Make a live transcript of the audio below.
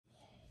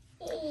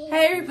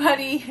Hey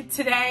everybody,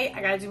 today I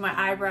gotta do my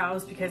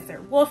eyebrows because they're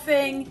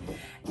woofing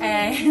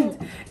and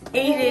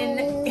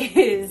Aiden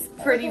is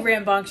pretty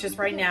rambunctious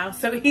right now,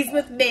 so he's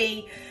with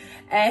me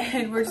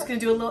and we're just gonna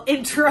do a little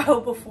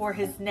intro before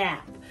his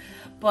nap.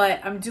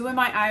 But I'm doing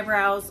my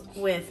eyebrows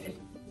with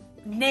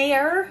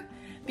Nair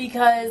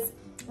because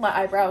my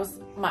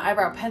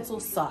eyebrow pencil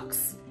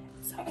sucks.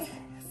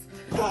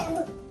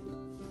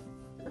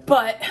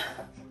 But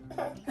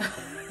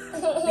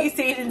at least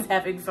Aiden's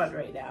having fun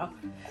right now.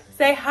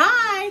 Say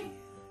hi.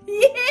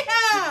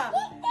 Yeah.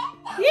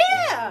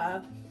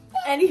 Yeah.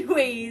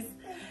 Anyways,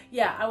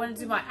 yeah, I want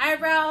to do my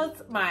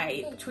eyebrows.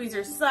 My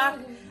tweezers suck.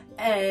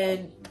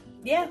 And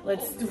yeah,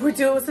 we're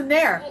doing with some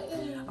Nair.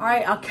 All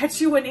right, I'll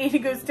catch you when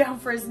Aiden goes down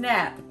for his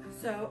nap.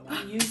 So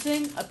I'm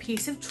using a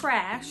piece of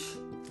trash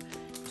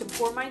to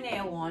pour my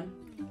nail on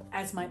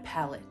as my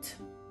palette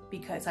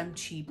because I'm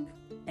cheap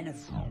and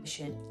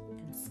efficient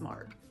and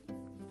smart.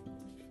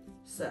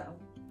 So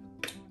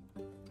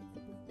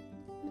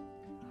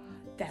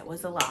that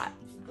was a lot.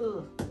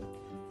 Ugh.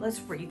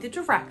 Let's read the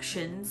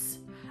directions.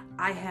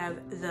 I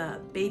have the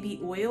baby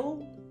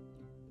oil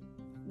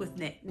with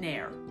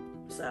Nair.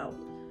 So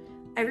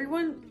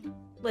everyone,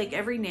 like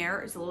every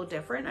Nair is a little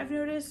different, I've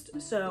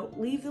noticed. So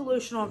leave the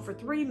lotion on for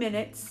 3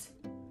 minutes.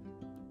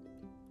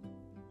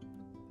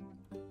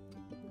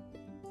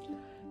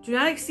 Do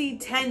not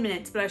exceed 10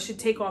 minutes, but I should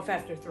take off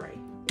after 3.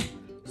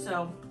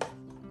 So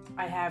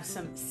I have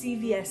some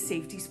CVS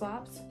safety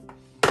swabs.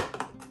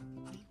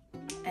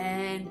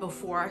 And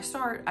before I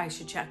start, I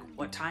should check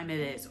what time it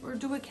is or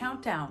do a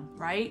countdown,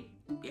 right?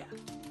 Yeah.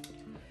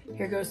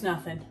 Here goes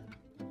nothing.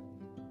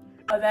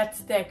 Oh, that's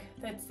thick.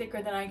 That's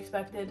thicker than I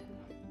expected.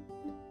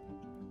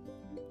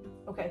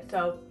 Okay,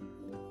 so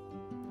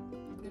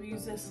I'm gonna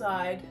use this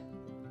side.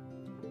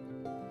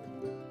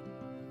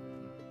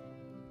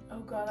 Oh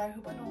God, I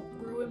hope I don't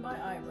ruin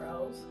my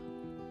eyebrows.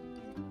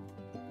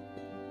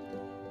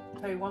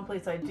 I'll tell you one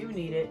place I do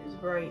need it is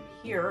right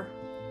here.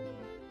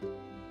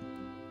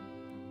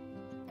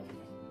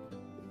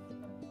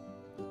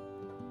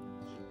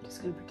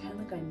 Just gonna pretend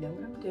like I know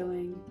what I'm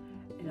doing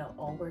and it'll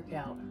all work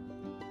out.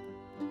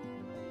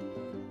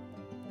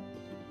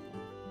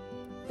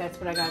 That's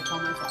what I gotta tell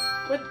myself.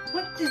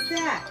 What is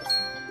that?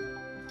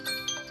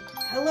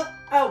 Hello?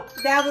 Oh,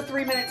 now the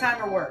 3-minute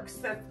timer works.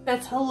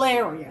 That's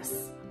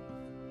hilarious.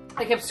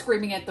 I kept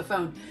screaming at the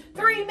phone,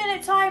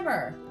 3-minute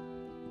timer.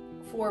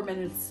 4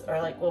 minutes,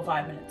 or like, well,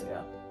 5 minutes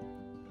ago.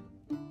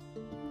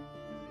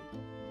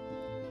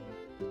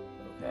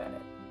 Okay.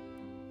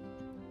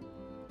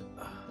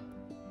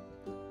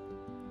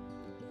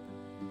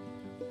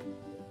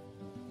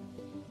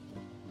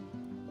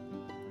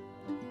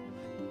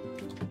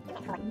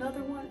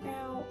 Another one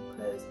out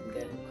because I'm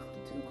getting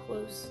too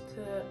close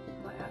to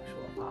my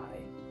actual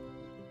eye.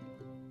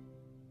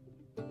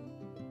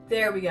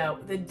 There we go,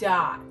 the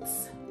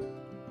dots.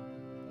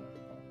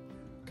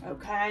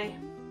 Okay,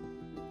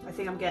 I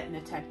think I'm getting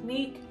the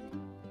technique.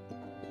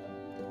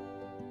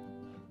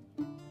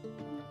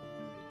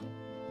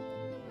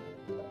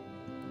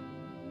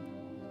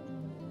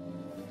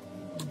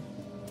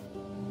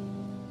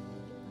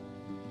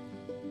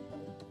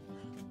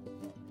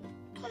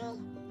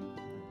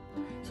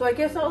 So I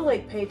guess I'll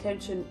like pay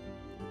attention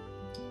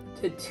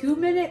to 2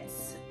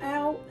 minutes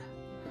out.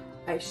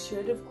 I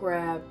should have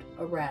grabbed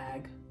a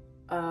rag.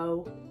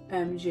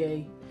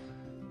 OMG.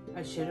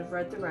 I should have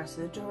read the rest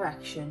of the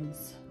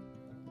directions.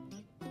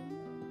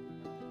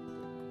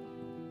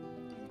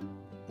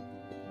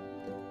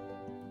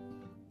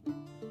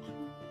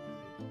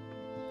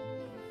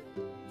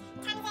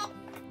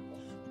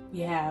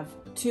 You have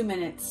 2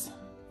 minutes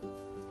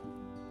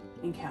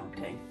and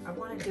counting. I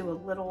want to do a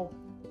little,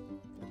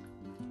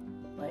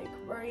 like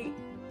right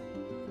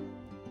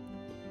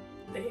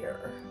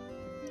there.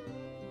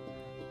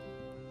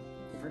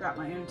 Forgot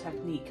my own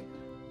technique.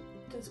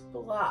 Just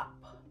blop.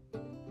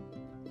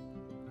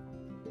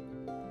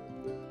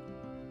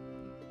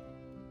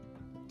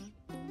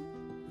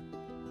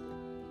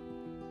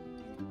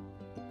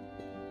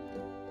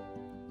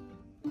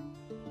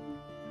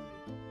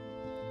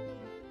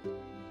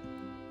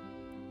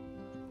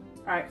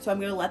 All right, so I'm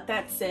gonna let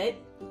that sit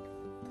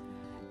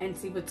and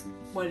see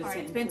what it's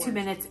saying. It's been 2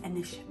 minutes and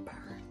this shit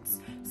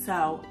burns.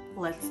 So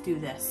let's do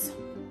this.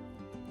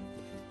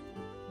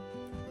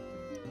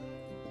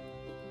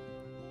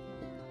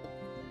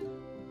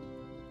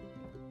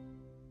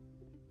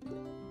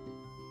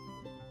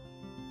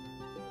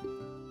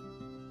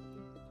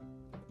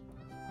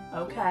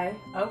 Okay,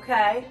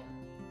 okay.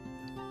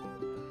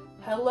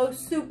 Hello,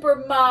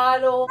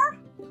 supermodel.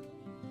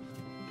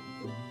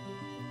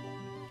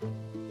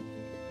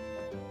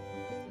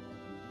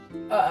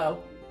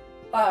 Uh-oh.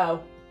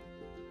 Uh-oh.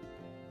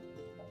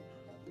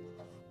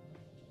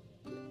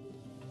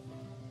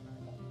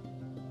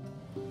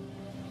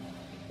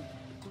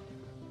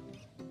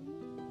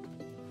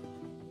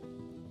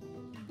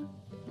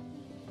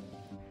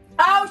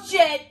 Oh,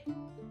 shit!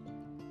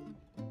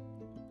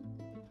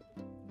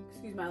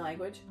 Excuse my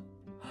language.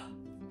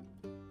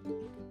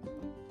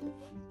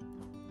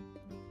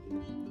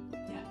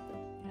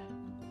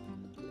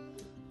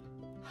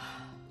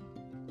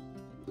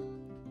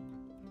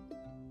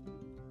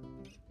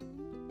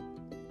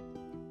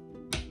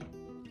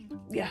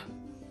 yeah.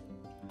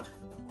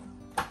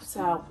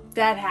 So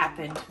that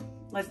happened.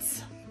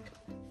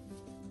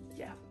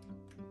 Yeah.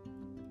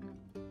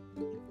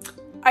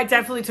 I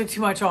definitely took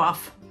too much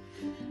off.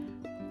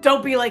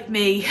 Don't be like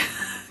me.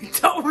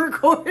 Don't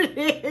record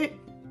it.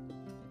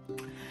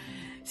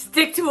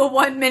 Stick to a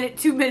 1 minute,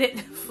 2 minute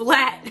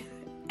flat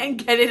and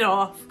get it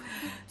off.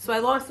 So I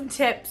lost some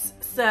tips.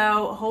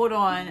 So hold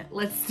on.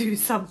 Let's do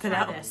something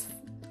else.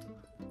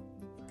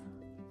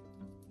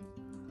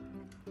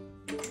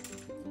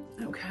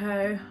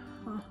 Okay.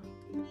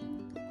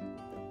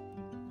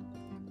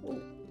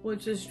 We'll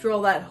just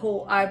drill that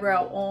whole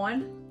eyebrow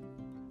on,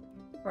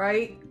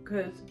 right?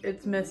 Because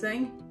it's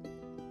missing.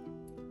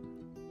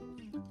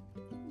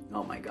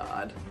 Oh my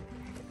God.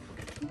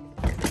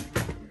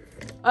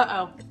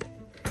 Uh-oh.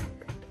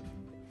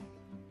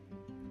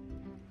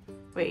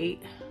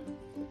 Wait.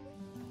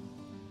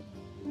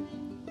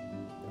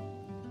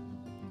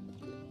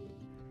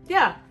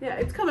 Yeah,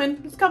 it's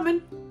coming. It's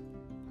coming.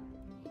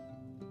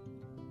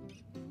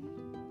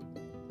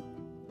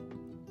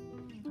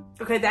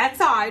 Okay, that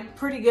side,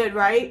 pretty good,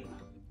 right?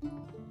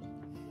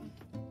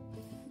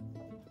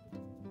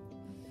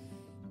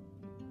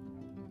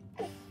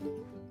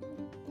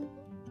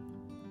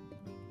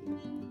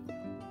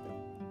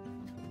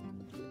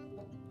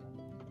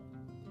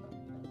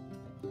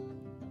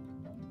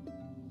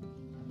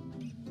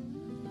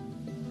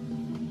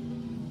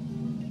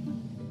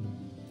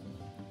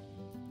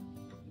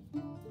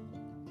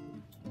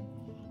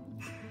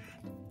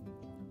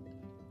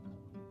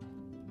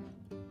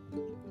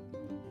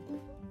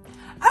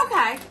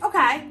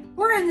 Okay,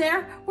 we're in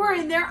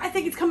there. I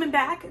think it's coming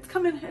back. It's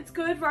coming, it's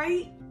good,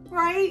 right?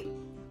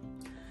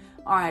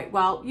 All right,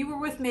 well, you were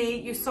with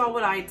me. You saw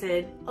what I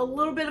did. A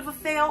little bit of a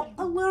fail,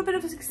 a little bit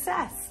of a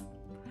success.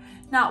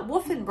 Not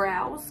woofing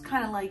brows,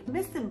 kind of like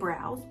missing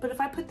brows, but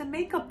if I put the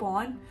makeup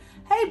on,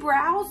 hey,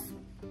 brows,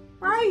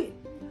 right?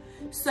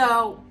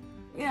 So,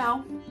 you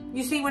know,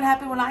 you see what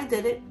happened when I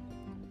did it.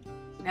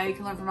 Now you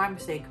can learn from my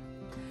mistake.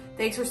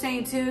 Thanks for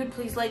staying tuned.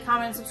 Please like,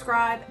 comment, and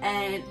subscribe.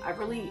 And I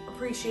really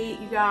appreciate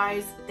you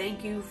guys.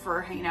 Thank you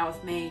for hanging out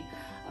with me.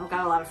 I've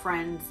got a lot of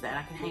friends that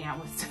I can hang out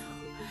with too.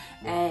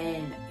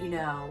 And, you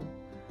know,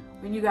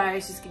 when you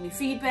guys just give me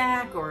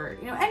feedback or,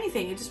 you know,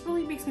 anything, it just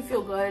really makes me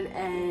feel good.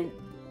 And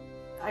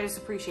I just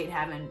appreciate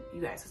having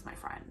you guys as my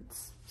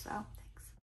friends. So